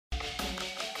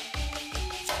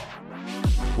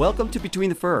Welcome to Between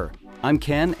the Fur. I'm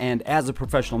Ken, and as a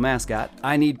professional mascot,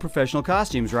 I need professional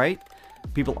costumes, right?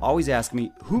 People always ask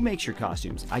me, who makes your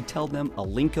costumes? I tell them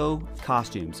Alinco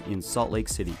Costumes in Salt Lake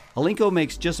City. Alinco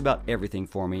makes just about everything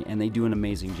for me, and they do an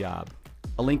amazing job.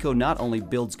 Alinco not only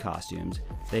builds costumes,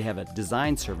 they have a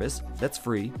design service that's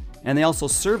free, and they also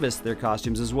service their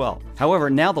costumes as well. However,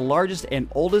 now the largest and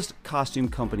oldest costume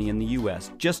company in the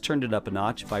US just turned it up a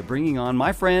notch by bringing on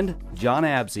my friend John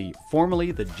Absey,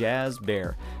 formerly the Jazz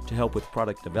Bear, to help with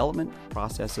product development,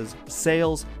 processes,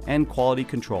 sales, and quality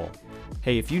control.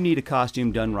 Hey, if you need a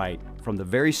costume done right from the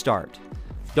very start,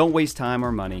 don't waste time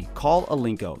or money. Call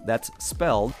Alinco, that's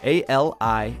spelled A-L-I-N-C-O,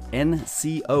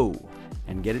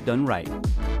 and get it done right.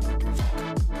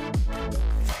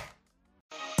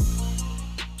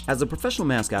 As a professional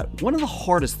mascot, one of the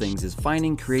hardest things is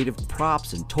finding creative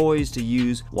props and toys to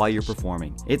use while you're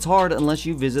performing. It's hard unless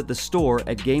you visit the store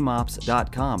at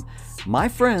GameOps.com. My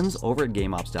friends over at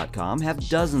GameOps.com have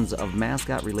dozens of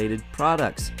mascot-related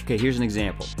products. Okay, here's an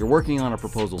example. You're working on a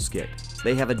proposal skit.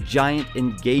 They have a giant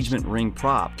engagement ring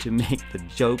prop to make the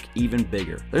joke even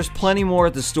bigger. There's plenty more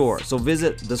at the store, so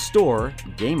visit the store,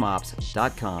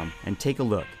 GameOps.com, and take a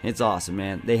look. It's awesome,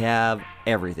 man. They have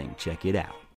everything. Check it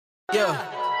out.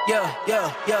 Yeah.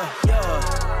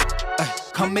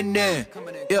 Coming in,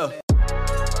 yeah.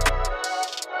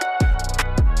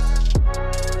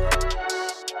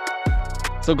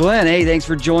 So Glenn, hey, thanks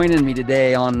for joining me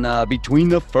today on Between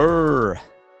the Fur.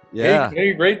 Yeah.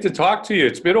 Hey, great to talk to you.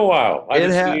 It's been a while. I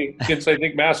haven't seen you since I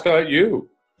think Mascot U.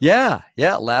 Yeah.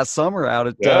 Last summer out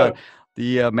at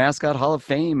the Mascot Hall of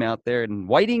Fame out there in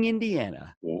Whiting,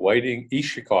 Indiana. Whiting, East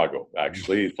Chicago,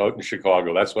 actually. It's out in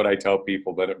Chicago. That's what I tell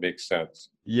people, that it makes sense.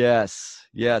 Yes.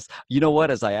 You know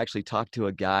what? As I actually talked to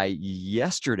a guy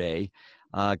yesterday,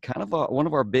 one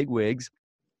of our bigwigs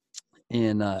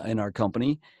in our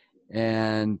company,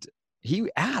 and he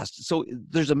asked, "So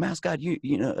there's a Mascot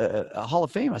a Hall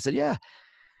of Fame?" I said, "Yeah."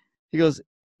 He goes,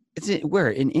 "It's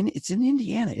it's in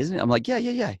Indiana, isn't it?" I'm like, "Yeah."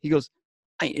 He goes,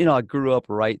 I grew up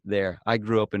right there. I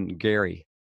grew up in Gary."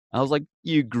 I was like,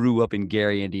 "You grew up in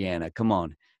Gary, Indiana? Come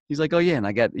on." He's like, "Oh yeah." And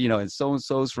I got, and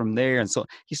so-and-so's from there. And so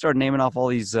he started naming off all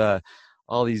these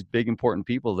big important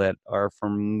people that are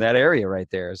from that area right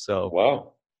there. So,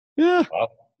 wow. Yeah, wow.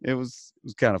 It was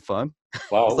kind of fun.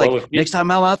 Wow. It's like, next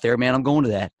time I'm out there, man, I'm going to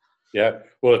that. Yeah.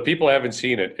 Well, if people haven't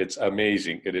seen it, it's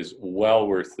amazing. It is well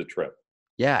worth the trip.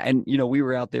 Yeah. And, we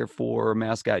were out there for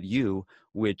Mascot U,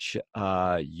 which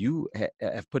you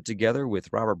have put together with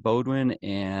Robert Bodwin,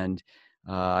 and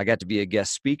I got to be a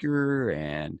guest speaker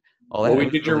and all that. Well, we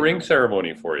did your ring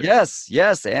ceremony for you.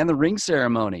 Yes, and the ring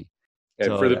ceremony. And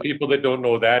so, for the people that don't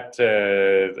know that,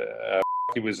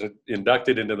 he was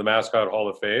inducted into the Mascot Hall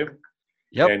of Fame.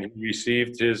 Yep. And he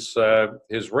received his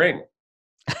ring.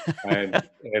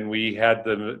 and we had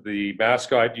the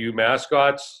Mascot U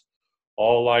mascots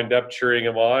all lined up cheering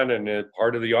him on, and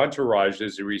part of the entourage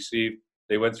as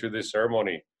they went through this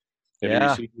ceremony, and he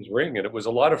received his ring, and it was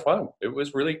a lot of fun. It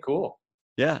was really cool.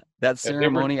 Yeah, that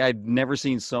ceremony, I'd never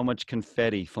seen so much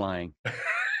confetti flying.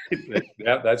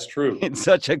 Yeah, that's true. In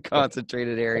such a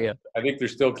concentrated area. I think they're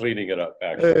still cleaning it up,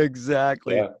 actually.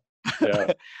 Exactly.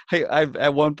 Yeah. Hey,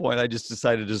 at one point I just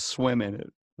decided to swim in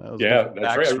it. That's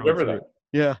right. I remember that.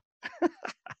 Yeah.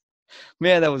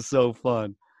 Man, that was so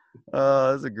fun. It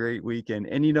was a great weekend.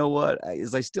 And you know what?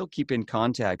 As I still keep in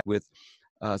contact with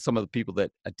some of the people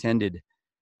that attended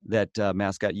that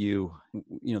Mascot U,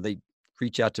 they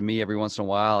reach out to me every once in a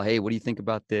while. "Hey, what do you think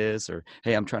about this?" Or,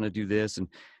 "Hey, I'm trying to do this."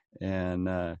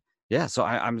 So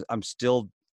I'm still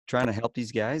trying to help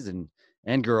these guys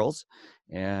and girls.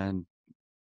 And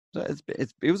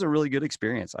it was a really good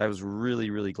experience. I was really,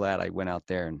 really glad I went out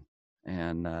there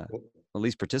and at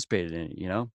least participated in it,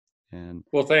 And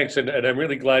well, thanks. And I'm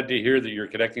really glad to hear that you're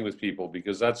connecting with people,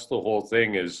 because that's the whole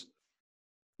thing is,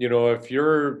 if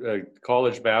you're a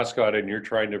college mascot and you're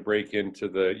trying to break into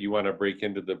the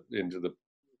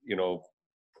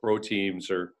pro teams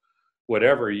or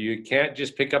whatever, you can't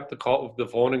just pick up the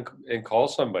phone and call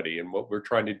somebody. And what we're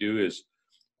trying to do is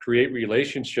create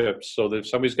relationships so that if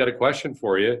somebody's got a question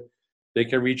for you, they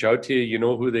can reach out to you. You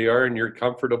know who they are, and you're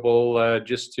comfortable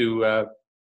just to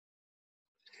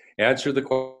answer the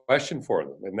question for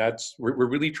them. And we're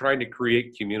really trying to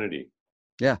create community.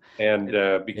 Yeah. And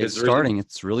because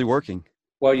it's really working.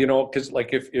 Well, because like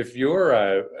if you're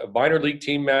a minor league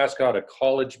team mascot, a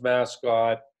college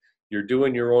mascot, you're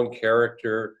doing your own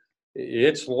character,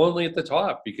 it's lonely at the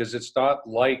top, because it's not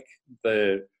like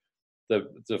the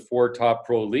four top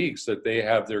pro leagues that they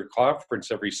have their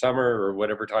conference every summer or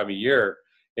whatever time of year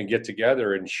and get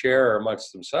together and share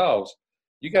amongst themselves.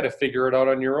 you got to figure it out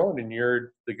on your own, and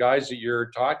the guys that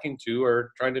you're talking to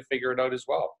are trying to figure it out as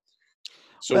well.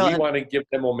 So Well, we and want to give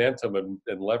them momentum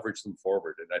and leverage them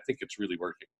forward, and I think it's really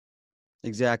working.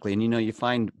 exactly. And you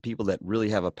find people that really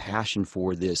have a passion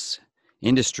for this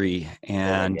industry, Oh my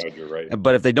and God, you're right.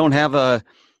 but if they don't have a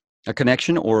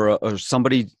connection or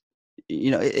somebody,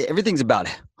 everything's about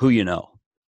who you know.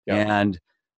 Yeah. And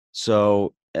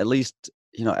so at least,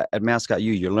 at Mascot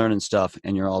U, you're learning stuff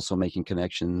and you're also making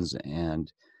connections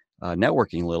and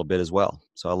networking a little bit as well.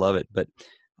 So I love it. But,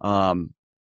 Well,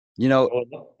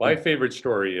 my favorite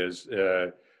story is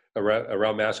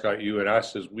around Mascot U and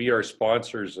us is we are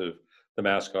sponsors of the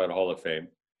Mascot Hall of Fame.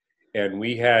 And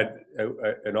we had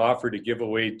an offer to give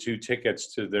away 2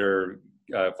 tickets to their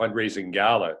fundraising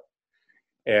gala.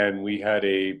 And we had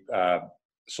a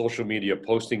social media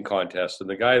posting contest. And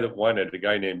the guy that won it, a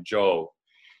guy named Joe,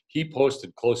 he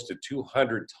posted close to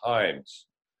 200 times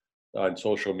on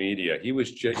social media. He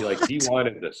was just like, he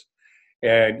wanted this.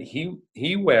 And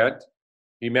he went,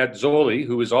 he met Zoli,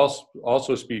 who was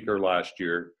also a speaker last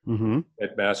year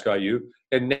at Mascot U.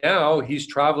 And now he's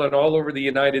traveling all over the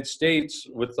United States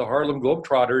with the Harlem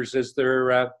Globetrotters as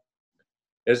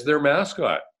their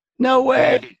mascot. No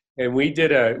way. And we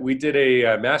did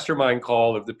a mastermind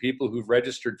call of the people who've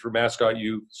registered for Mascot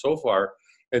U so far.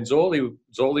 And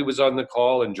Zoli was on the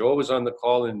call, and Joe was on the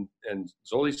call, and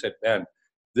Zoli said, "Man,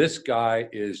 this guy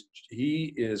is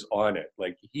on it.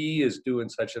 Like, he is doing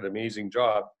such an amazing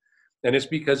job." And it's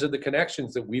because of the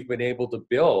connections that we've been able to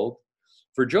build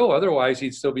for Joe. Otherwise,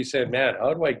 he'd still be saying, "Man,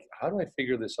 how do I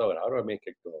figure this out? How do I make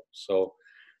it go?" So,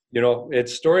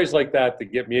 it's stories like that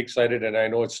get me excited. And I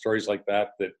know it's stories like that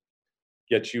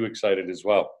get you excited as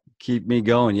well. Keep me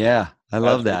going. Yeah. I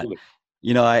love Absolutely.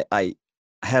 that. I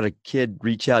had a kid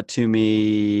reach out to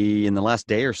me in the last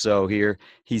day or so here.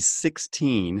 He's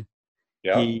 16.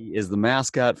 Yeah. He is the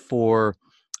mascot for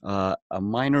a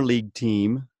minor league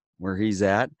team where he's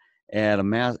at, and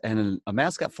a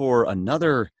mascot for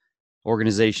another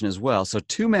organization as well. So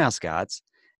 2 mascots,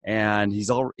 and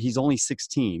he's only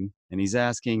 16, and he's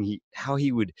asking how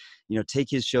he would,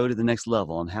 take his show to the next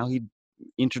level, and how he'd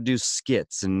introduce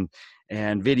skits and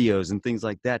videos and things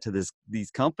like that to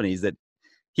these companies that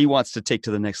he wants to take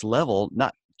to the next level,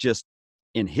 not just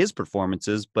in his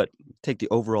performances, but take the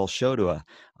overall show to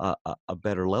a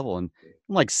better level. And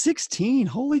I'm like, 16,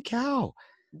 holy cow,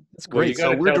 that's great.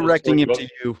 Well, so we're directing him to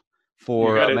you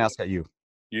for Mascot U.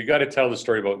 You got to tell the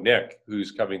story about Nick,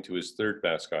 who's coming to his 3rd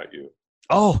Mascot U.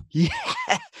 Oh, yeah.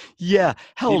 Yeah.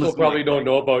 People probably don't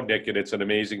know about Nick, and it's an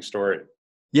amazing story.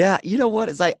 Yeah, you know what?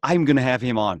 It's like, I'm gonna have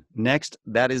him on next.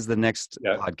 That is the next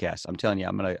podcast. I'm telling you,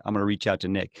 I'm gonna reach out to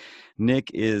Nick.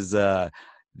 Nick is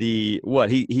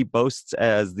he boasts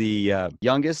as the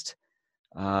youngest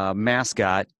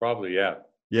mascot. Probably, yeah.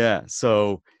 Yeah.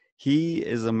 So he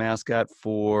is a mascot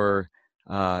for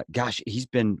he's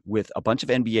been with a bunch of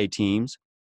NBA teams,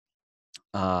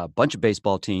 a bunch of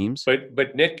baseball teams.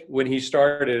 But Nick, when he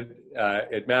started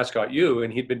at Mascot U,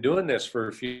 and he'd been doing this for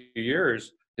a few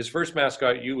years. His first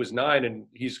Mascot U was 9, and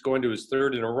he's going to his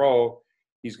 3rd in a row.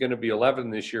 He's going to be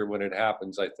 11 this year when it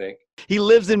happens, I think. He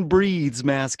lives and breathes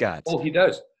mascots. Oh, he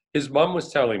does. His mom was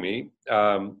telling me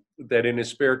that in his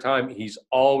spare time, he's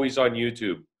always on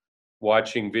YouTube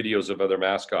watching videos of other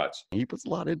mascots. He puts a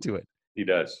lot into it. He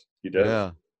does.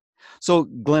 Yeah. So,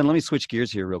 Glenn, let me switch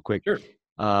gears here real quick. Sure.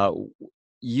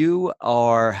 You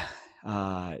are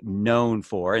known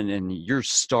for, and your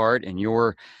start and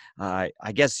your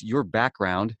I guess your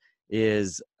background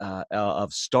is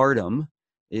of stardom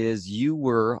is you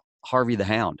were Harvey the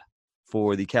Hound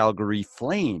for the Calgary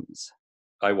Flames.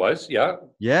 I was, yeah.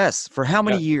 Yes. For how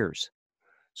many years?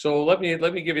 So let me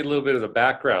give you a little bit of the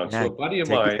background. So a buddy of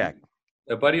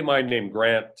mine named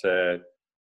Grant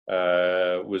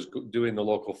was doing the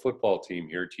local football team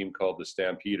here, a team called the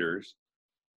Stampeders.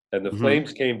 And the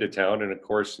Flames came to town, and of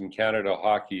course, in Canada,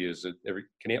 hockey is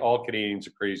all Canadians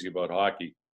are crazy about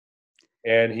hockey.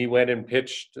 And he went and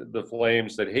pitched the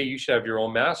Flames that, hey, you should have your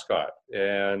own mascot.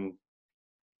 And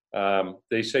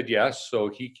they said yes. So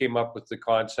he came up with the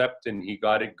concept, and he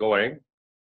got it going.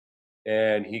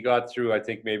 And he got through, I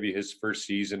think, maybe his first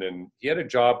season. And he had a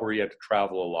job where he had to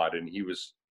travel a lot, and he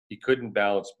couldn't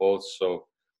balance both. So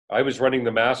I was running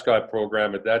the mascot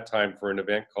program at that time for an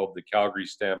event called the Calgary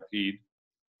Stampede.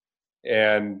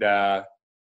 And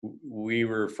we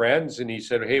were friends, and he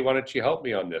said, hey, why don't you help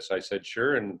me on this? I said,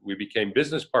 sure. And we became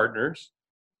business partners,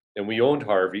 and we owned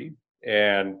Harvey.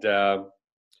 And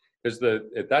because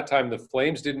at that time, the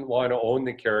Flames didn't want to own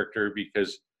the character,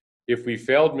 because if we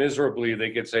failed miserably,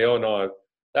 they could say, oh, no,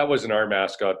 that wasn't our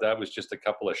mascot. That was just a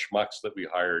couple of schmucks that we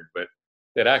hired. But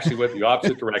it actually went the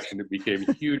opposite direction. It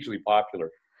became hugely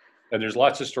popular. And there's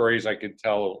lots of stories I could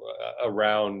tell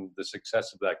around the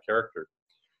success of that character.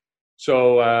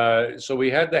 So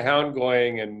we had the Hound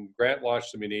going, and Grant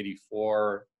launched them in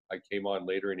 '84. I came on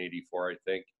later in '84, I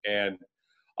think, and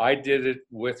I did it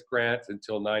with Grant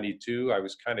until '92. I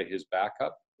was kind of his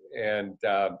backup, and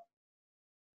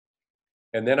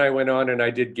then I went on and I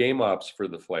did game ops for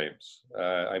the Flames.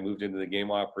 I moved into the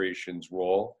game operations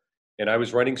role, and I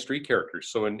was running street characters.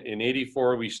 So in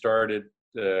 '84 we started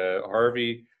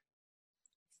Harvey.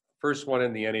 First one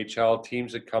in the NHL,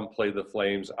 teams that come play the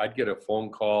Flames, I'd get a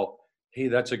phone call, hey,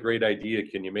 that's a great idea.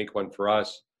 Can you make one for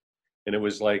us? And it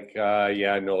was like,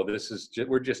 yeah, no,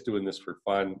 we're just doing this for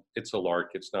fun. It's a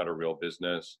lark. It's not a real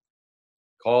business.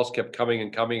 Calls kept coming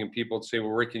and coming, and people would say,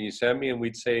 well, where can you send me? And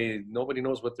we'd say, nobody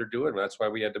knows what they're doing. That's why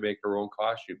we had to make our own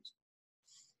costumes.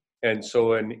 And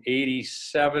so in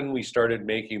 '87, we started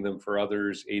making them for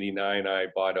others. '89, I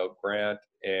bought out Grant,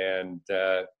 and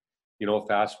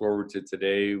fast forward to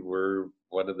today, we're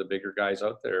one of the bigger guys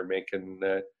out there making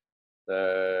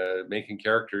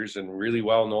characters, and really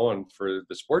well known for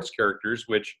the sports characters,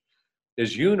 which,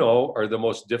 as you know, are the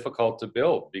most difficult to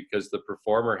build because the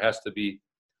performer has to be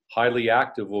highly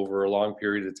active over a long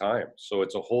period of time. So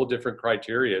it's a whole different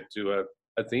criteria to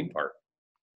a theme park.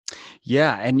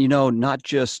 Yeah, and not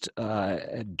just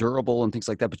durable and things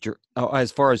like that, but you're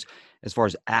as far as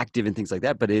active and things like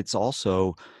that, but it's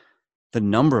also the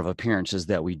number of appearances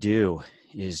that we do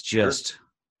is just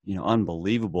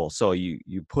unbelievable. So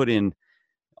you put in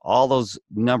all those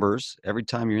numbers every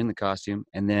time you're in the costume,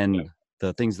 and then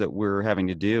the things that we're having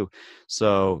to do.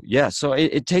 So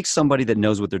it takes somebody that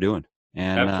knows what they're doing.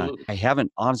 And I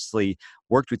haven't honestly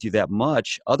worked with you that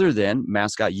much, other than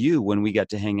Mascot U, when we got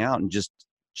to hang out and just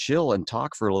chill and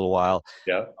talk for a little while,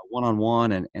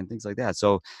 one-on-one and things like that.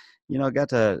 So, I got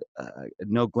to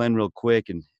know Glenn real quick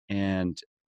and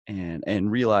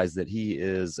realize that he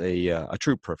is a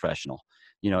true professional,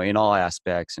 in all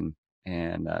aspects.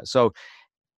 And so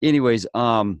anyways,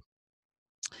 so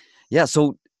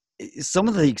some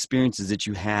of the experiences that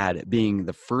you had being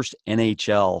the first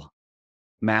NHL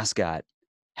mascot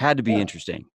had to be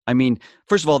interesting. I mean,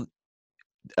 first of all,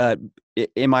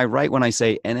 am I right when I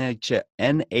say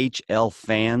NHL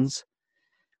fans,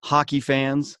 hockey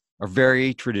fans, are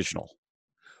very traditional?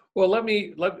 Well, let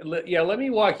me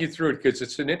walk you through it, because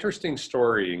it's an interesting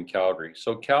story in Calgary.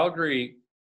 So Calgary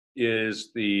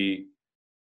is the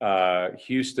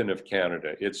Houston of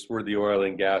Canada. It's where the oil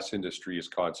and gas industry is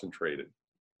concentrated.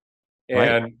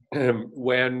 And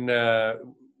when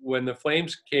the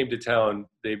Flames came to town,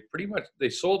 they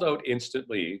sold out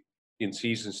instantly in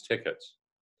season's tickets.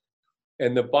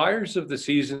 And the buyers of the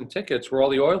season tickets were all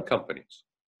the oil companies.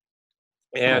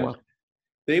 And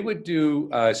they would do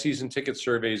season ticket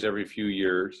surveys every few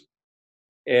years,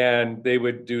 and they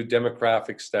would do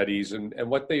demographic studies. And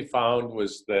what they found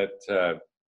was that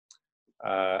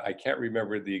I can't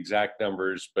remember the exact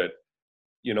numbers, but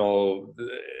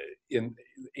in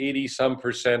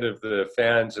 80% of the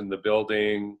fans in the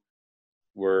building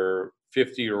were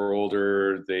 50 or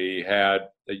older. They had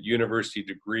university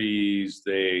degrees.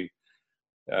 They,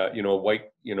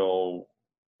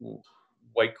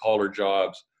 white collar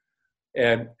jobs.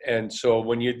 And so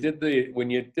when you did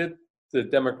the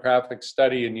demographic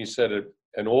study, and you said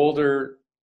an older,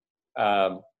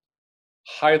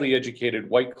 highly educated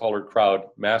white collar crowd,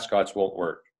 mascots won't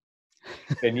work.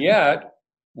 And yet,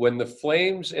 when the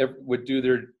Flames would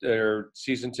do their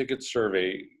season ticket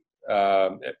survey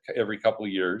every couple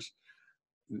of years,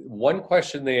 one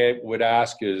question they would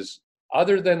ask is,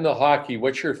 other than the hockey,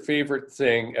 what's your favorite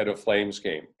thing at a Flames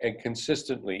game? And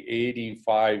consistently,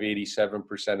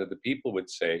 87% of the people would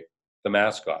say the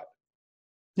mascot.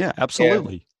 Yeah,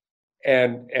 absolutely.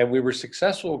 And we were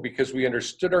successful because we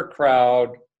understood our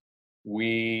crowd,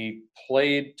 we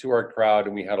played to our crowd,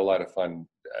 and we had a lot of fun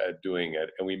doing it,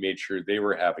 and we made sure they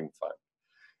were having fun.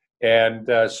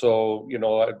 And so,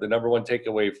 the number one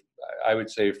takeaway, I would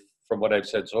say, from what I've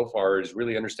said so far, is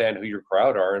really understand who your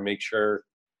crowd are and make sure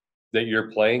that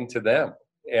you're playing to them.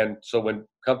 And so when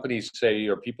companies say,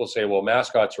 or people say, well,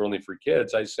 mascots are only for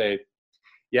kids, I say,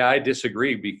 yeah, I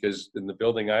disagree, because in the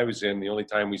building I was in, the only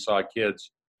time we saw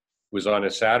kids was on a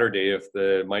Saturday if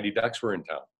the Mighty Ducks were in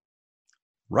town.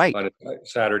 Right. On a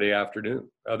Saturday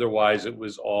afternoon. Otherwise, it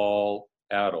was all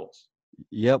adults.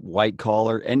 Yep, white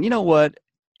collar. And you know what?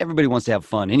 Everybody wants to have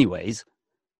fun anyways.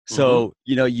 So,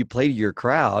 you play to your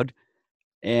crowd,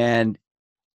 and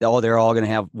they're all going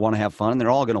to want to have fun, and they're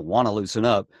all going to want to loosen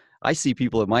up. I see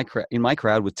people in my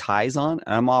crowd with ties on,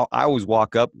 and I always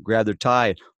walk up, grab their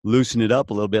tie, loosen it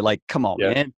up a little bit, like, come on,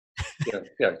 man.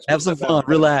 Yeah. Have some fun,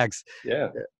 relax. Yeah.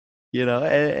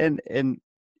 And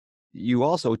you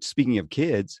also, speaking of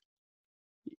kids,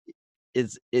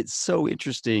 it's so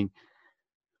interesting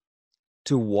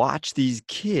to watch these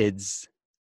kids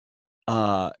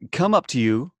come up to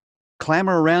you,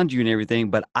 clamor around you and everything,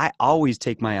 but I always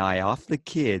take my eye off the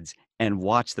kids and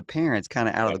watch the parents kind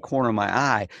of out of Yeah. the corner of my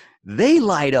eye. They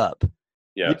light up.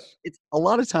 Yes. It's a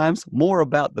lot of times more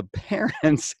about the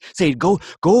parents saying, go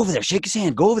over there, shake his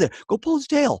hand, go over there, go pull his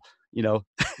tail. Yeah.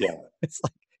 It's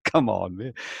like, come on,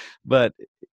 man. But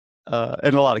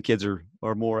and a lot of kids are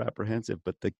more apprehensive,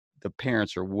 but the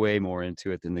parents are way more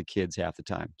into it than the kids half the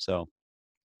time. So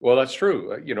Well, that's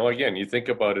true. Again, you think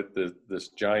about it, this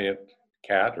giant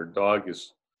cat or dog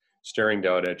is staring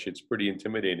down at you. It's pretty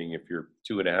intimidating if you're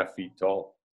 2.5 feet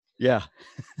tall. yeah.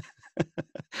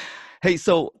 Hey,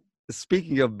 so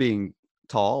speaking of being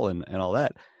tall and all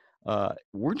that,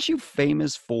 weren't you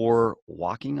famous for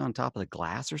walking on top of the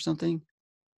glass or something?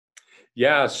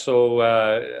 Yeah.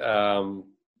 So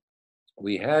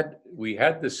we had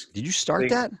this Did you start thing.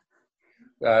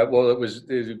 that? Well,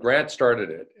 Grant started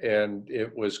it, and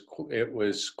it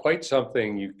was quite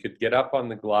something. You could get up on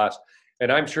the glass,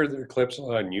 and I'm sure there are clips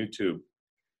on YouTube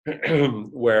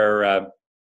where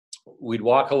we'd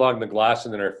walk along the glass,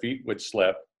 and then our feet would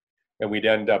slip, and we'd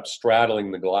end up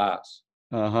straddling the glass.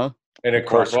 Uh-huh. And of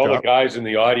course, Crotch all the drop. guys in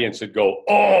the audience would go,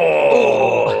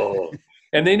 Oh, "Oh!"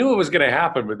 And they knew it was going to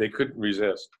happen, but they couldn't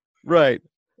resist. right.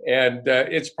 And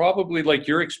it's probably like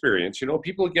your experience.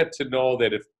 People get to know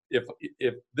that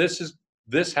if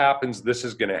this happens, this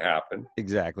is going to happen.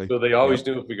 Exactly. So they always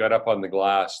knew if we got up on the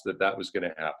glass that was going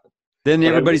to happen. Then But I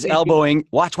everybody's really- elbowing.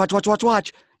 Watch.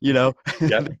 Yeah.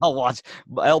 I'll watch.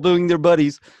 Elbowing their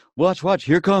buddies. Watch.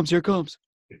 Here comes.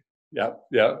 Yeah,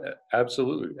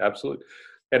 absolutely.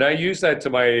 And I used that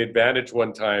to my advantage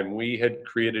one time. We had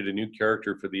created a new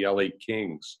character for the LA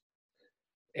Kings.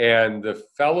 And the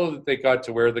fellow that they got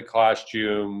to wear the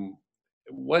costume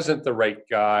wasn't the right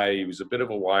guy. He was a bit of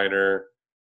a whiner.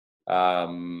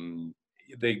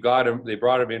 They brought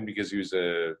him in because he was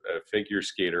a figure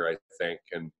skater, I think,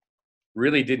 and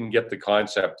really didn't get the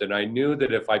concept. And I knew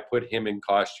that if I put him in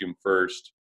costume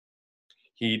first,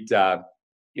 we'd have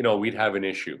an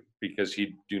issue because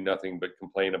he'd do nothing but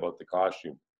complain about the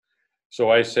costume.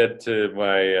 So I said to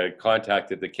my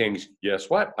contact at the Kings, guess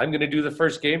what? I'm going to do the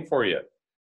first game for you.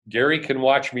 Gary can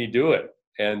watch me do it.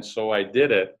 And so I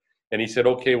did it. And he said,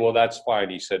 okay, well, that's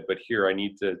fine. He said, but here, I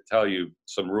need to tell you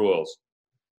some rules.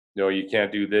 You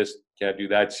can't do this, can't do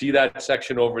that. See that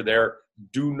section over there?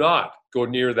 Do not go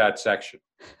near that section.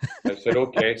 I said,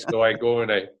 okay. So I go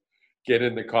and I get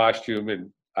in the costume, and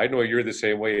I know you're the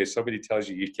same way. If somebody tells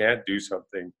you you can't do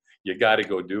something, you got to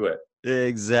go do it.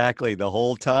 Exactly. The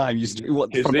whole time.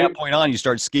 From that point on, you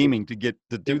start scheming to do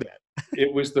that.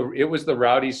 It was the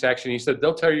rowdy section. He said,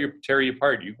 they'll tear you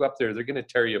apart. You go up there, they're going to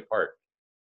tear you apart.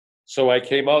 So I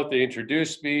came out, they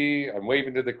introduced me. I'm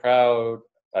waving to the crowd.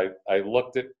 I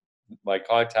looked at my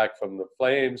contact from the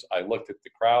Flames. I looked at the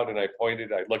crowd and I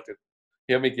pointed. I looked at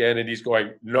him again and he's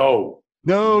going, no.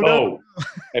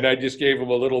 And I just gave him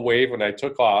a little wave and I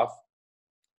took off.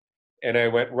 And I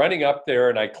went running up there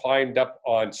and I climbed up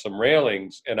on some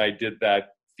railings and I did that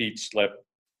feet slip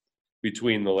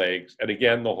between the legs. And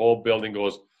again, the whole building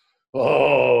goes,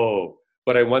 oh,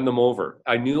 but I won them over.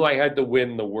 I knew I had to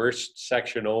win the worst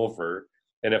section over.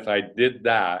 And if I did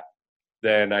that,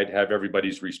 then I'd have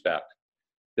everybody's respect.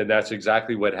 Then that's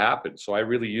exactly what happened. So I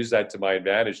really used that to my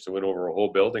advantage to win over a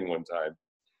whole building one time.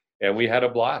 And we had a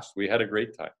blast. We had a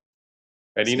great time.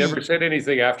 And he never said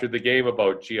anything after the game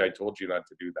about, gee, I told you not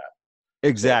to do that.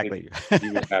 Exactly. So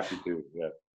he was happy to, yeah.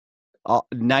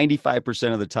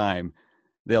 95% of the time,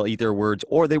 they'll eat their words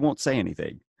or they won't say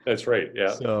anything. That's right,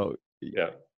 yeah. So,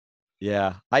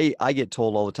 yeah. I get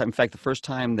told all the time. In fact, the first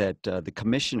time that the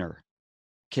commissioner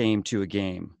came to a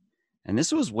game, and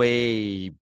this was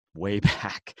way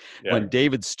back when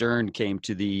David Stern came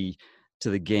to the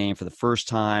game for the first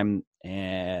time,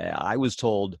 and I was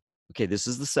told, okay, this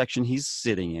is the section he's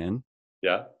sitting in.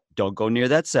 Yeah. Don't go near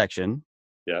that section.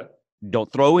 Yeah.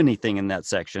 Don't throw anything in that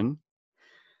section.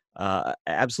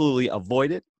 Absolutely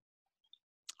avoid it.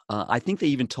 I think they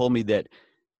even told me that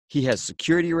he has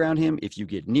security around him. If you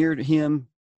get near to him,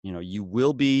 you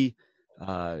will be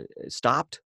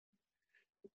stopped.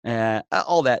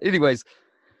 All that. Anyways,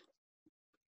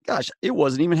 gosh, it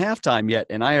wasn't even halftime yet,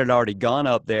 and I had already gone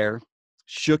up there,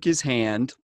 shook his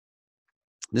hand.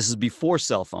 This is before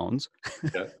cell phones.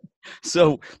 Yeah.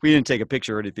 So we didn't take a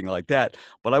picture or anything like that.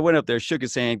 But I went up there, shook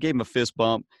his hand, gave him a fist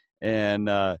bump, and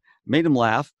made him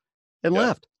laugh and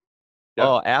left. Yeah.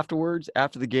 Oh, afterwards,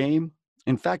 after the game.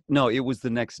 In fact, no, it was the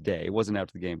next day. It wasn't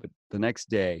after the game, but the next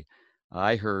day,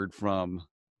 I heard from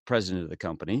president of the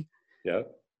company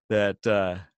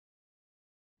that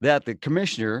that the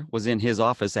commissioner was in his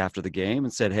office after the game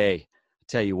and said, "Hey, I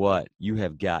tell you what, you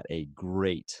have got a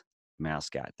great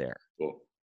mascot there." Cool.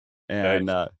 And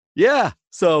Nice. yeah,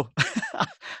 so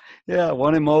yeah,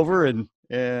 won him over, and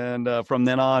from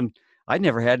then on, I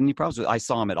never had any problems with. I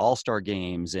saw him at All-Star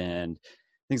games and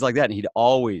things like that, and he'd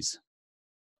always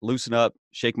loosen up,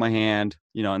 shake my hand,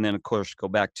 and then of course go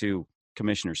back to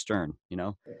Commissioner Stern,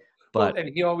 Well, But and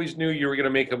he always knew you were going to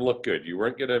make him look good. You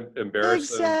weren't going to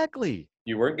embarrass him. exactly,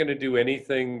 You weren't going to do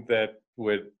anything that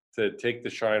would to take the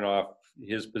shine off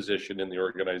his position in the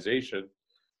organization.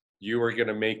 You were going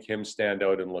to make him stand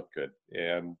out and look good.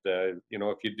 And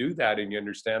if you do that and you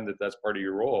understand that that's part of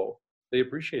your role, they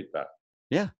appreciate that.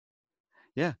 yeah,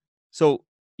 yeah. So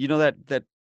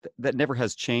that never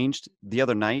has changed. The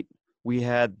other night we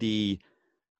had the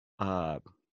uh,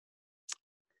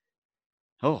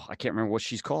 I can't remember what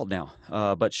she's called now,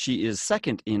 but she is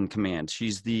second in command.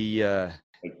 She's the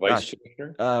Like vice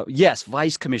commissioner. yes,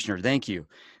 vice commissioner. Thank you,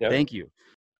 Yeah. thank you.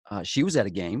 She was at a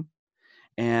game,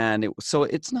 and so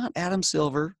it's not Adam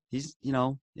Silver. He's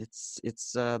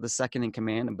it's the second in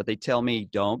command, but they tell me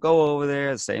don't go over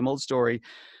there. The same old story.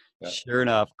 Yeah. Sure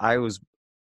enough, I was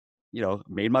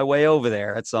made my way over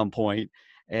there at some point,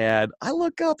 and I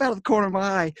look up out of the corner of my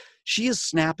eye. She is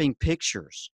snapping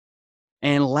pictures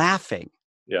and laughing.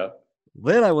 Yeah.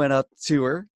 Then I went up to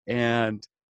her, and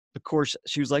of course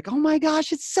she was like, "Oh my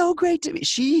gosh, it's so great to be."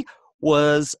 She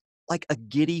was like a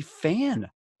giddy fan.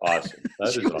 Awesome.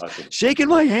 That She is was awesome. shaking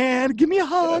my hand, give me a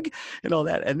hug, and all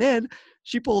that. And then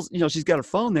she pulls, she's got her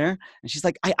phone there, and she's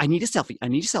like, I need a selfie. I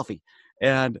need a selfie.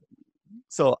 And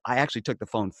so I actually took the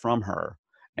phone from her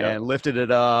Yeah. and lifted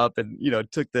it up, and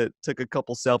took a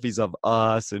couple selfies of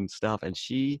us and stuff. And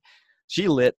she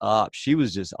lit up. She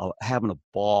was just having a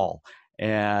ball,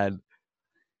 and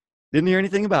didn't hear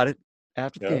anything about it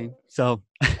after the Yeah. game. So,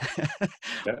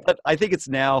 Yeah. but I think it's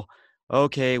now,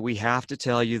 okay, we have to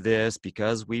tell you this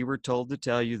because we were told to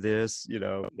tell you this,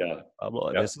 Yeah. blah,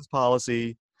 blah, Yeah. this is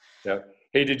policy. Yeah.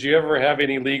 Hey, did you ever have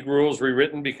any league rules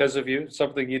rewritten because of you?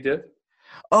 Something you did?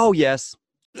 Oh, yes.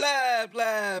 Blah,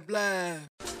 blah, blah.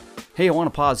 Hey, I want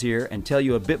to pause here and tell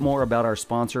you a bit more about our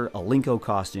sponsor, Alinco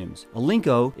Costumes.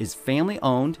 Alinco is family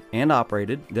owned and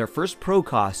operated. Their first pro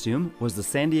costume was the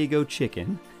San Diego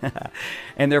Chicken,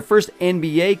 and their first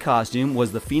NBA costume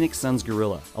was the Phoenix Suns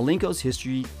Gorilla. Alinco's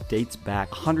history dates back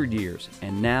 100 years,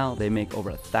 and now they make over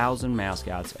 1,000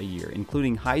 mascots a year,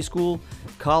 including high school,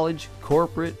 college,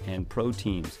 corporate, and pro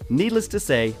teams. Needless to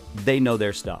say, they know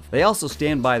their stuff. They also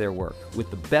stand by their work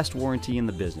with the best warranty in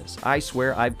the business. I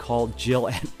swear I've called Jill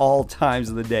at all times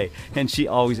of the day, and she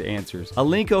always answers.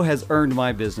 Alinco has earned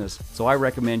my business, so I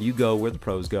recommend you go where the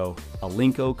pros go,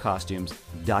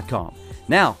 alincocostumes.com.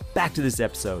 Now, back to this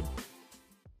episode.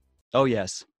 Oh,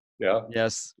 yes. Yeah.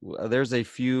 Yes, there's a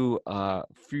few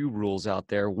rules out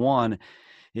there. One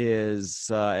is,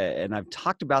 and I've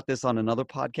talked about this on another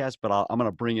podcast, but I'm going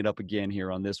to bring it up again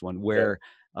here on this one, where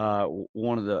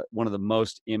one of the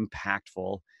most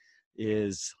impactful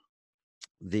is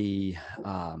the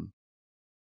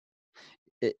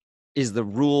the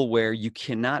rule where you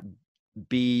cannot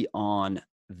be on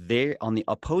the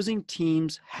opposing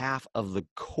team's half of the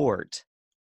court.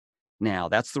 Now,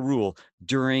 that's the rule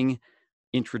during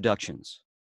introductions.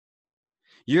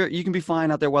 You can be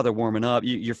fine out there while they're warming up.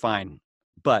 You're fine.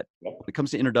 But when it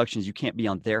comes to introductions, you can't be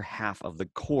on their half of the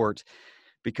court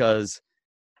because,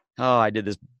 I did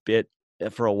this bit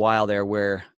for a while there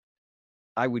where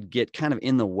I would get kind of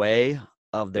in the way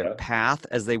of their path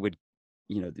as they would,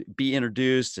 be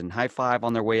introduced and high five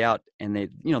on their way out. And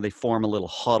they form a little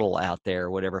huddle out there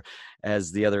or whatever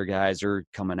as the other guys are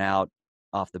coming out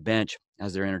off the bench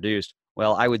as they're introduced.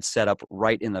 Well, I would set up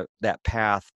right in that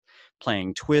path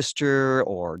playing Twister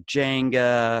or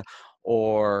Jenga,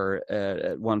 or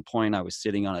at one point I was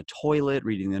sitting on a toilet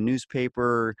reading the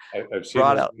newspaper. I've seen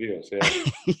those videos,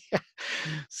 yeah. Yeah.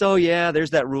 So yeah, there's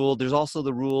that rule. There's also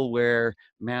the rule where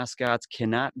mascots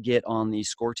cannot get on the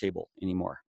score table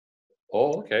anymore.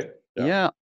 Oh, okay. Yeah.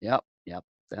 Yep.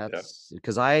 That's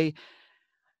because I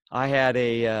had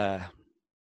a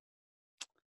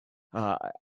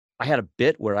I had a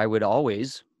bit where I would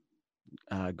always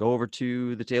go over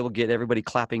to the table, get everybody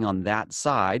clapping on that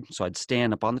side. So I'd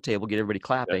stand up on the table, get everybody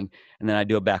clapping, and then I'd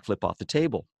do a backflip off the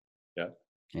table. Yeah.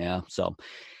 Yeah. So,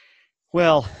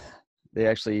 well, they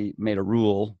actually made a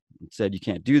rule and said you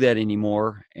can't do that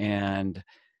anymore. And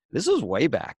this was way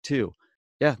back too.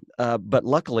 Yeah. But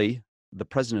luckily, the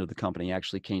president of the company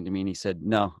actually came to me and he said,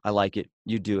 "No, I like it.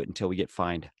 You do it until we get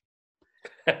fined."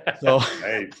 So,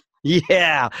 Nice.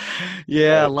 yeah.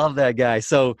 I love that guy.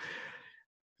 So,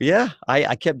 yeah,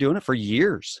 I kept doing it for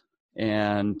years,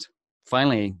 and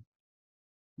finally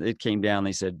it came down.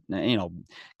 They said,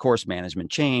 course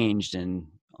management changed, and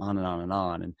on and on and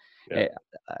on. And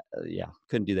Yeah.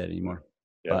 couldn't do that anymore.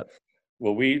 Yeah. But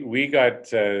well, we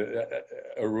got a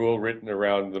rule written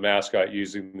around the mascot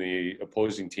using the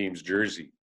opposing team's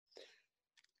jersey,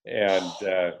 and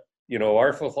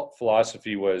our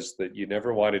philosophy was that you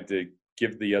never wanted to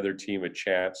give the other team a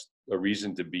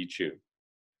reason to beat you,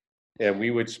 and we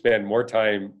would spend more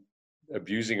time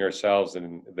abusing ourselves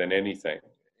than anything.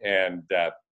 And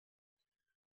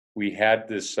we had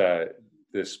this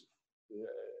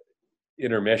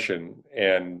intermission,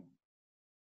 and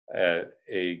a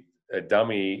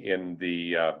dummy in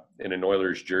an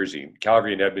Oilers jersey.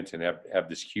 Calgary and Edmonton have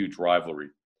this huge rivalry,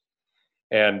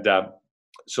 and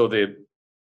so the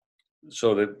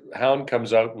Hound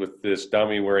comes out with this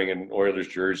dummy wearing an Oilers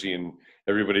jersey, and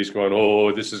everybody's going,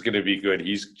 "Oh, this is going to be good.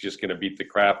 He's just going to beat the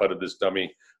crap out of this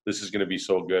dummy. This is going to be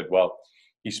so good." Well,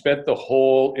 he spent the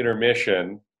whole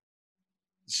intermission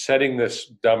setting this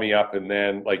dummy up, and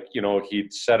then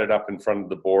he'd set it up in front of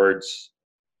the boards,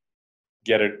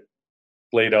 get it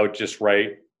laid out just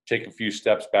right, take a few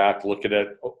steps back, look at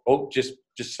it. Oh, just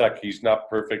a sec. He's not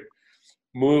perfect.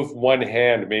 Move one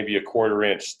hand, maybe a quarter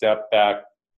inch, step back,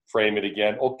 frame it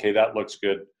again. Okay, that looks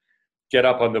good. Get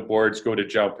up on the boards, go to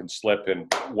jump and slip,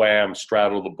 and wham,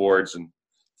 straddle the boards and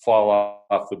fall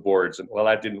off the boards. And well,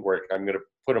 that didn't work. I'm going to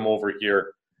put him over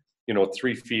here,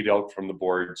 3 feet out from the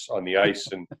boards on the ice,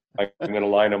 and I'm going to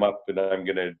line him up, and I'm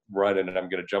going to run, and I'm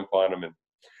going to jump on him,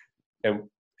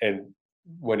 and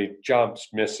when he jumps,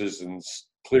 misses, and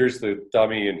clears the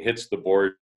dummy and hits the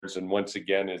boards, and once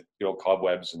again,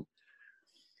 cobwebs,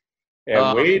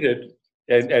 and waited,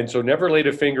 and so never laid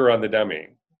a finger on the dummy,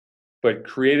 but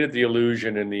created the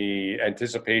illusion and the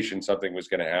anticipation something was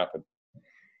going to happen.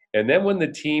 And then when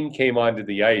the team came onto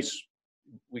the ice,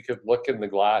 we could look in the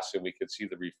glass and we could see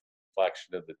the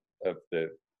reflection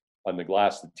on the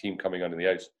glass, the team coming onto the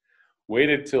ice.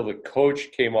 Waited till the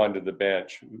coach came onto the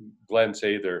bench, Glenn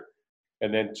Sather,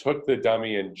 and then took the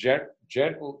dummy and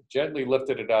gently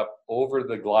lifted it up over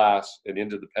the glass and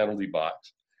into the penalty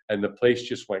box. And the place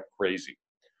just went crazy.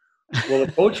 Well,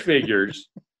 the coach figures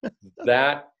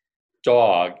that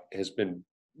dog has been,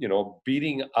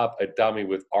 beating up a dummy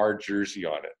with our jersey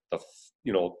on it.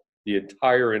 The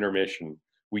entire intermission,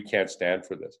 we can't stand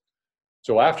for this.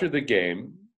 So after the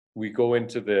game, we go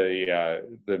into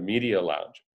the media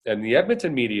lounge, and the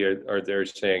Edmonton media are there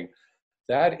saying,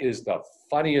 "That is the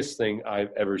funniest thing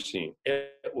I've ever seen.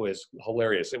 It was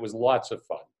hilarious. It was lots of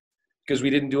fun because we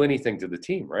didn't do anything to the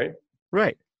team, right?"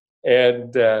 Right.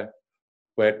 And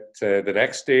but the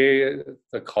next day,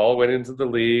 the call went into the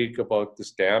league about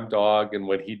this damn dog and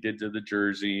what he did to the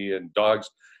jersey. And dogs,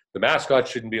 the mascot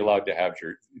shouldn't be allowed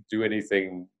to do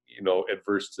anything,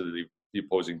 adverse to the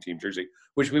opposing team jersey,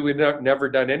 which we would never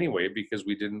done anyway because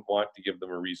we didn't want to give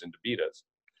them a reason to beat us.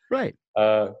 Right.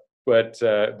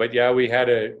 But yeah, we had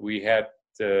a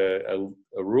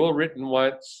rule written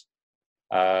once.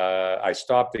 I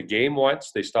stopped the game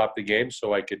once. They stopped the game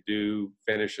so I could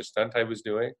finish a stunt I was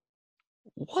doing.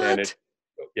 What? And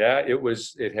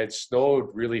it had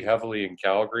snowed really heavily in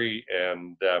Calgary,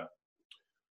 and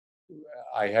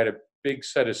I had a big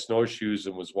set of snowshoes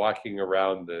and was walking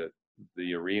around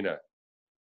the arena.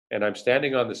 And I'm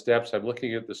standing on the steps. I'm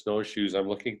looking at the snowshoes. I'm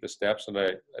looking at the steps, and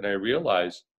I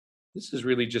realized this is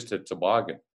really just a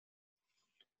toboggan.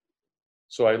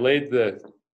 So I laid one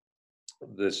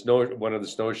of the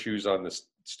snowshoes on the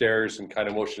stairs and kind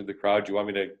of motioned to the crowd, "Do you want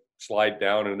me to slide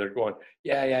down?" And they're going,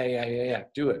 yeah,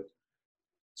 do it.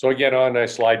 So I get on, and I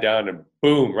slide down, and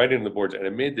boom, right into the boards. And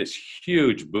it made this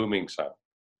huge booming sound.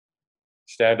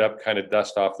 Stand up, kind of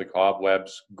dust off the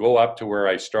cobwebs, go up to where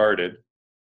I started.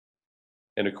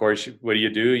 And of course, what do?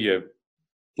 You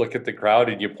look at the crowd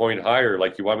and you point higher,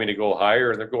 like, "You want me to go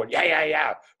higher?" And they're going,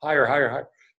 yeah, higher.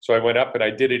 So I went up and I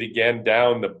did it again,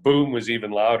 down. The boom was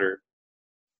even louder.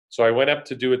 So I went up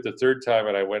to do it the third time,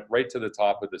 and I went right to the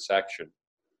top of the section.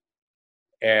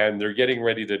 And they're getting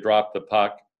ready to drop the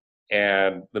puck.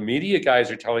 And the media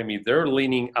guys are telling me they're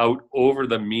leaning out over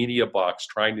the media box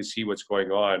trying to see what's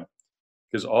going on.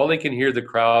 Because all they can hear is the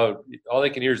crowd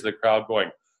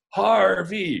going,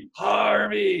 "Harvey,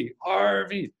 Harvey,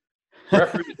 Harvey."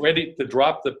 Referee's ready to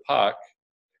drop the puck.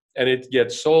 And it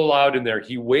gets so loud in there.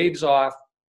 He waves off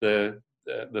the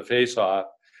face-off,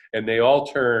 and they all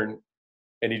turn,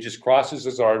 and he just crosses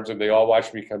his arms, and they all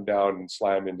watch me come down and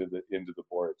slam into the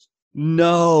boards.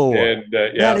 No. And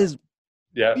that is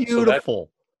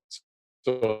beautiful.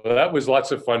 So that was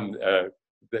lots of fun.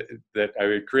 That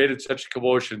I created such a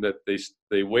commotion that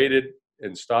they waited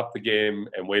and stopped the game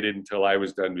and waited until I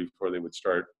was done before they would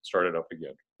start it up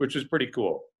again, which was pretty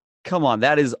cool. Come on,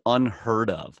 that is unheard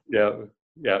of. Yeah,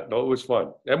 yeah. No, it was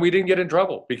fun, and we didn't get in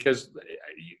trouble because,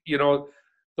 you know,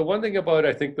 the one thing about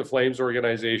I think the Flames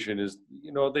organization is,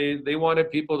 you know, they wanted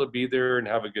people to be there and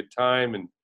have a good time,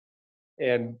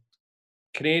 and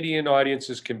Canadian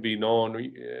audiences can be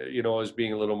known, you know, as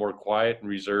being a little more quiet and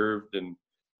reserved, and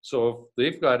so if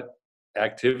they've got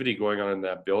activity going on in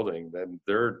that building, then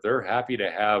they're happy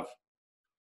to have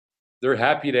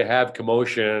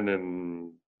commotion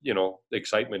and, you know,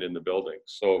 excitement in the building.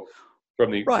 So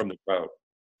Right. from the crowd.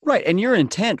 Right. And your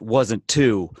intent wasn't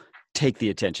to take the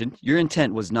attention. Your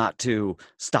intent was not to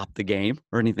stop the game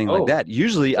or anything like Oh, that.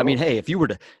 Usually, I mean, no, hey, if you were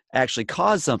to actually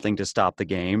cause something to stop the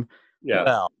game, yeah,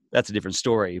 well, that's a different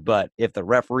story. But if the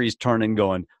referee's turning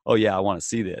going, oh, yeah, I want to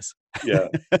see this. yeah,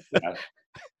 yeah,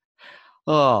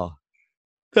 Oh,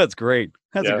 that's great.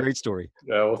 That's a yeah, great story.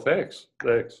 yeah. Well, thanks,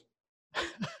 thanks.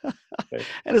 Thanks.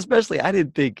 And especially, I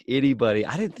didn't think the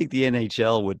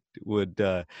NHL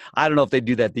I don't know if they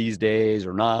do that these days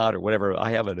or not or whatever.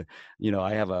 I know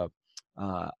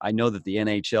that the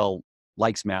NHL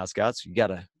likes mascots.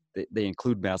 They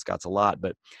include mascots a lot,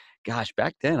 but gosh,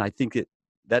 back then, I think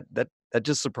that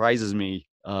just surprises me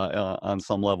on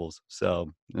some levels.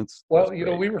 So that's Well, you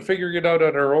know, great. we were figuring it out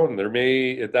on our own.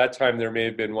 At that time, there may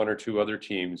have been one or two other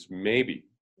teams, maybe,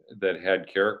 that had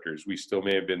characters. We still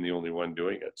may have been the only one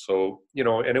doing it. So, you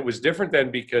know, and it was different then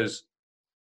because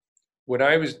when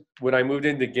I moved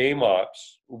into game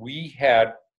ops, we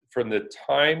had from the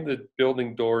time the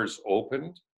building doors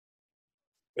opened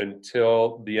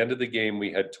until the end of the game,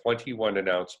 we had 21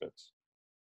 announcements.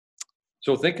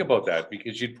 So think about that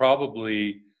because you'd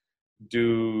probably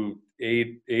do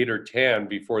eight or 10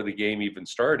 before the game even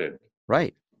started.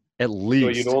 Right. At So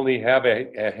you'd least. only have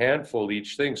a handful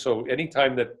each thing. So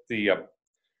anytime that the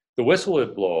whistle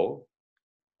would blow,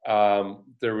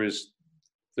 there was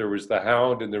the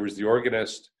hound and there was the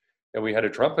organist and we had a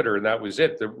trumpeter and that was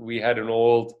it. We had an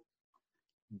old,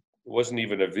 it wasn't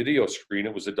even a video screen,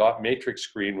 it was a dot matrix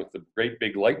screen with the great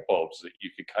big light bulbs that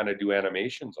you could kind of do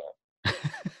animations on.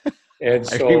 And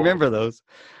I so remember those.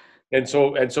 and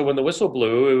so when the whistle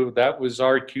blew, that was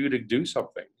our cue to do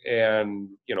something. And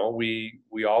you know, we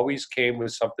always came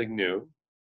with something new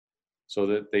so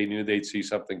that they knew they'd see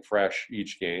something fresh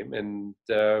each game. And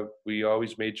we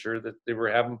always made sure that they were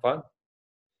having fun.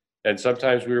 And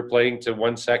sometimes we were playing to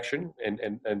one section, and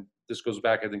this goes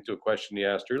back, I think, to a question you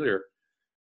asked earlier.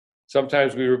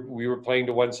 Sometimes we were playing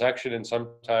to one section, and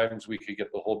sometimes we could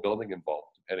get the whole building involved,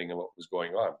 depending on what was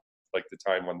going on. Like the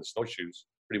time on the snowshoes,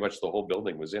 pretty much the whole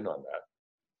building was in on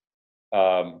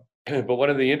that. But one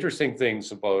of the interesting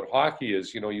things about hockey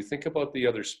is, you know, you think about the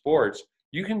other sports,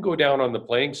 you can go down on the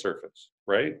playing surface,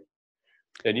 right?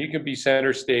 And you can be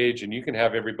center stage, and you can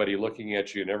have everybody looking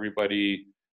at you, and everybody,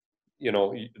 you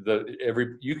know,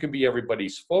 you can be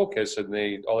everybody's focus,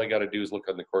 and all they got to do is look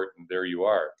on the court, and there you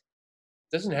are.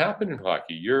 It doesn't happen in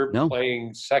hockey. You're No.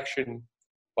 playing section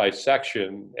by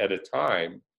section at a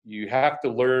time. You have to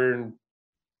learn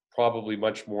probably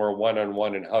much more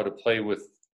one-on-one and how to play with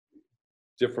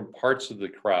different parts of the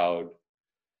crowd,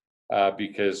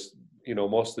 because you know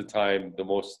most of the time the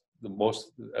most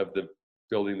of the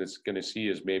building that's going to see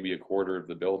is maybe a quarter of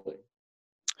the building.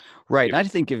 Right. If And I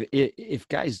think if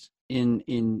guys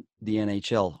in the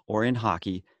NHL or in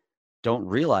hockey don't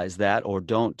realize that or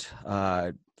don't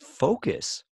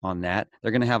focus on that,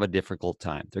 they're going to have a difficult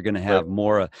time. They're going to Right, have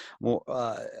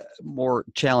more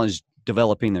challenge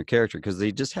developing their character because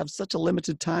they just have such a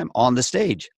limited time on the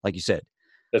stage, like you said.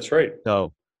 that's right.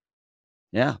 So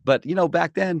yeah, but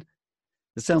back then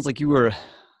it sounds like you were,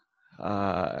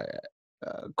 uh,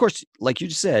 of course, like you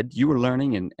just said, you were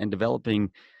learning and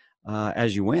developing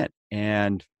as you went,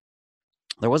 and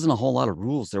there wasn't a whole lot of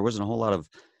rules. There wasn't a whole lot of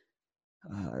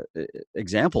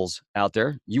examples out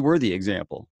there. You were the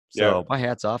example. Yeah, So my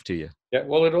hat's off to you. yeah.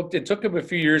 Well, it took them a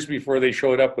few years before they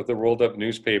showed up with a rolled up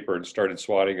newspaper and started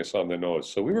swatting us on the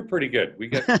nose. So we were pretty good. We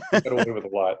got away with a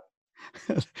lot.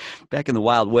 Back in the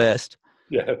Wild West.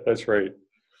 Yeah, that's right.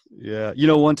 Yeah.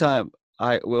 One time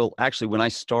actually when I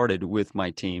started with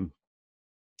my team,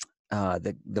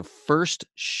 the first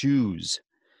shoes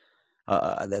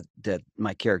that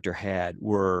my character had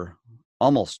were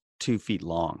almost 2 feet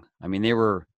long. I mean, they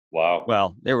were Wow.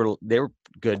 well, they were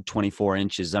good 24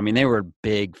 inches. I mean, they were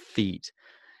big feet.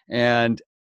 And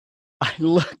I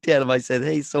looked at him. I said,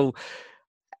 "Hey, so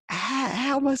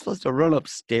how am I supposed to run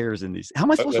upstairs in these? How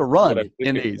am I supposed to That's what run I'm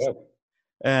in thinking. these?" Yeah.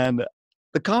 And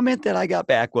the comment that I got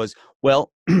back was,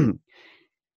 "Well,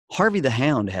 Harvey the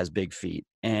Hound has big feet,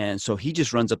 and so he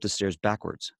just runs up the stairs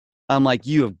backwards." I'm like,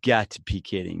 "You have got to be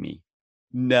kidding me.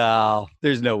 No,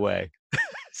 there's no way."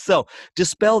 So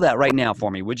dispel that right now for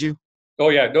me, would you? Oh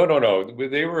yeah, no.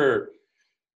 They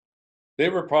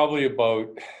were probably about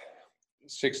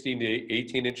 16 to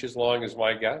 18 inches long, is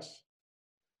my guess.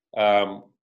 Um,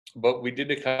 but we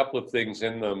did a couple of things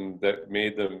in them that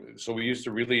made them. So we used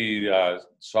a really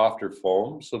softer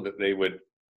foam so that they would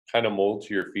kind of mold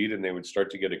to your feet and they would start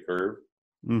to get a curve.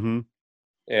 Mm-hmm.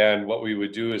 And what we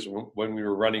would do is when we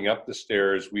were running up the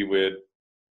stairs, we would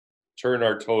turn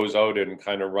our toes out and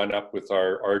kind of run up with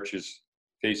our arches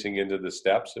facing into the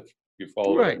steps, if you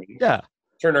follow what I Right. mean. Yeah.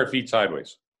 Turn our feet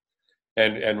sideways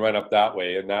and run up that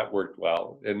way, and that worked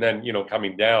well. And then,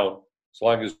 coming down, as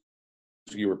long as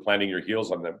you were planting your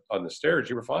heels on the stairs,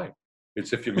 you were fine.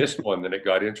 It's if you missed one, then it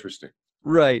got interesting.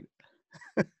 Right.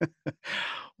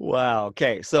 Wow.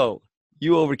 Okay. So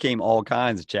you overcame all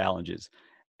kinds of challenges: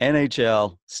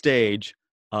 NHL, stage,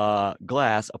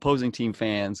 glass, opposing team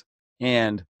fans,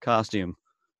 and costume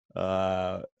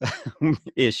uh,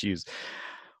 issues.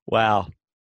 Wow.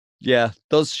 Yeah,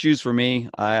 those shoes for me,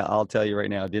 I'll tell you right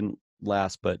now, didn't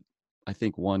last, but I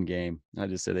think one game. I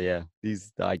just said, yeah,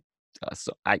 these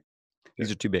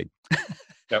these are too big.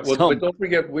 Yeah, well, So but don't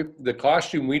forget, the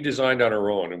costume we designed on our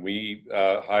own, and we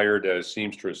hired a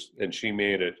seamstress, and she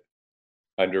made it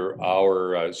under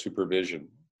our supervision.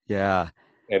 yeah,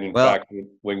 And in well, fact,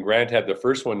 when Grant had the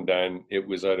first one done, it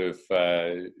was out of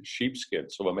sheepskin.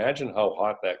 So imagine how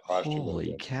hot that costume would have holy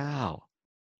been. cow!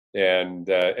 And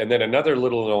then another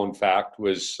little known fact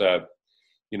was,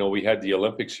 we had the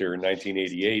Olympics here in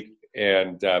 1988,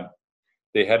 and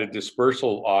they had a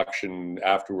dispersal auction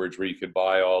afterwards where you could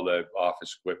buy all the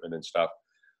office equipment and stuff.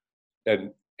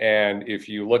 And if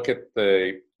you look at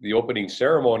the opening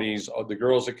ceremonies, the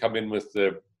girls that come in with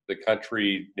the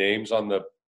country names on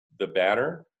the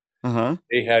banner, Uh-huh.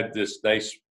 they had this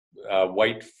nice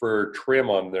white fur trim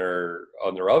on their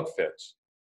outfits,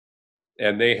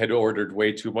 and they had ordered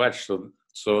way too much.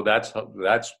 So that's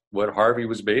what Harvey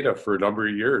was made of for a number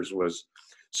of years, was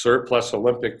surplus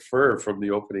Olympic fur from the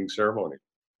opening ceremony.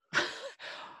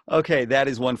 Okay, that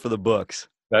is one for the books.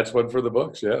 That's one for the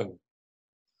books, yeah.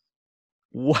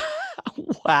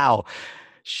 Wow.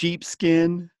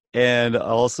 Sheepskin and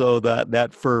also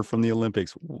that fur from the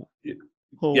Olympics. Yeah,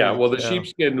 Holy well, the cow.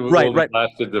 sheepskin Right, only right.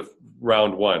 lasted the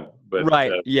round one, but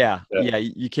Right. Yeah. yeah, Yeah.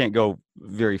 You can't go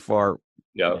very far.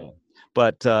 yeah. Yeah.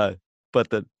 But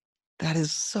that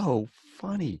is so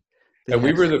funny. They And we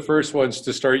had were the first ones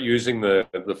to start using the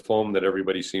foam that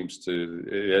everybody seems to,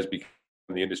 it has become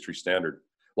the industry standard.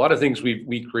 A lot of things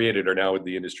we created are now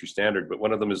the industry standard, but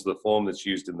one of them is the foam that's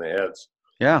used in the heads.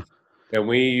 yeah. And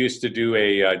we used to do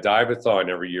a dive-a-thon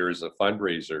every year as a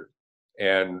fundraiser.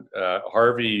 And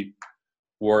Harvey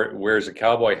wears a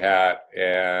cowboy hat,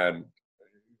 and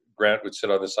Grant would sit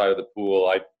on the side of the pool.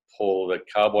 I'd pull the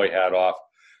cowboy hat off,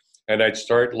 and I'd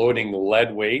start loading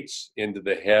lead weights into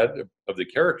the head of the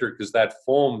character because that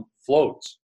foam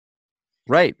floats.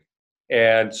 Right.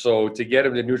 And so to get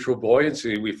him to neutral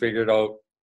buoyancy, we figured out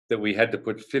that we had to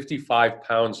put 55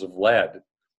 pounds of lead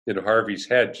in Harvey's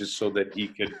head just so that he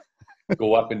could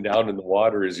go up and down in the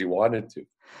water as he wanted to.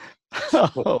 So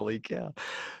Holy cow.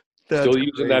 That's still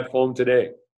using great. that foam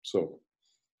today. So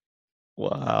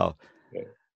Wow. yeah.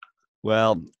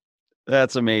 Well,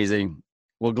 that's amazing.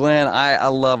 Well, Glenn, I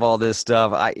love all this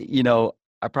stuff. I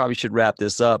probably should wrap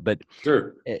this up, but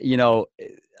Sure.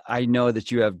 I know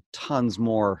that you have tons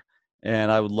more,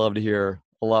 and I would love to hear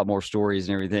a lot more stories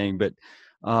and everything. But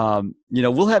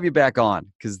we'll have you back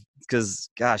on because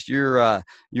gosh, you're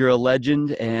a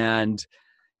legend, and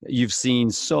you've seen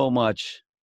so much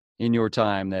in your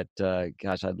time that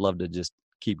gosh, I'd love to just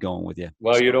keep going with you.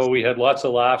 Well, So, we had lots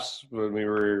of laughs when we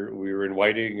were in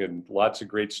Whiting, and lots of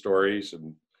great stories,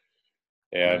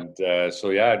 and so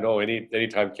yeah, no,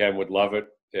 anytime Ken would love it.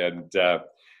 And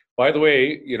by the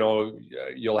way,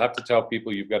 you'll have to tell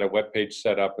people you've got a webpage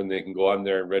set up, and they can go on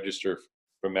there and register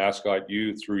for Mascot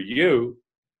U through you,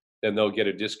 then they'll get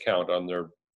a discount on the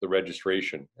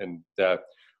registration. And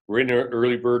we're in an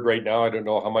early bird right now. I don't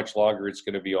know how much longer it's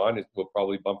going to be on. We'll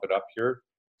probably bump it up here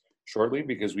shortly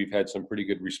because we've had some pretty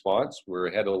good response. We're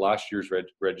ahead of last year's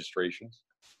registrations.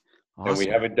 awesome. And we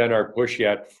haven't done our push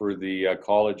yet for the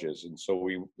colleges. And so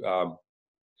we,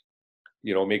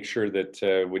 make sure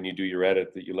that when you do your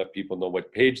edit, that you let people know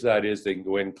what page that is. They can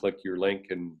go in, click your link,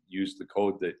 and use the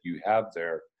code that you have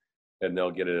there, and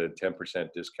they'll get a 10%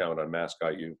 discount on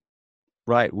Mascot U.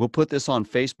 Right. We'll put this on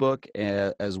Facebook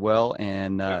as well,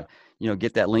 and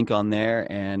get that link on there.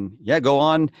 And yeah, go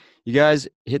on. You guys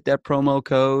hit that promo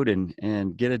code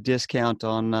and get a discount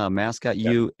on Mascot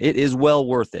U. It is well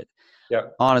worth it. Yeah,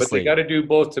 honestly. But they got to do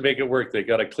both to make it work. They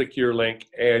got to click your link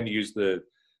and use the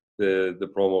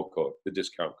promo code, the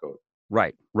discount code.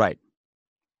 Right.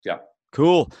 Yeah.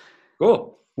 Cool.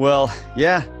 Cool. Well,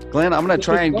 yeah, Glenn, I'm going to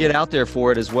try and get out there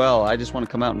for it as well. I just want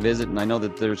to come out and visit, and I know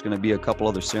that there's going to be a couple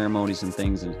other ceremonies and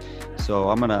things, and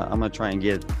so I'm gonna try and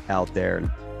get out there.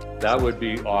 That would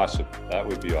be awesome. That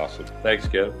would be awesome. Thanks,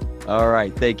 Ken. All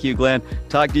right, thank you, Glenn.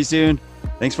 Talk to you soon.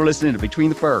 Thanks for listening to Between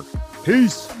the Fur.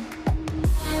 Peace.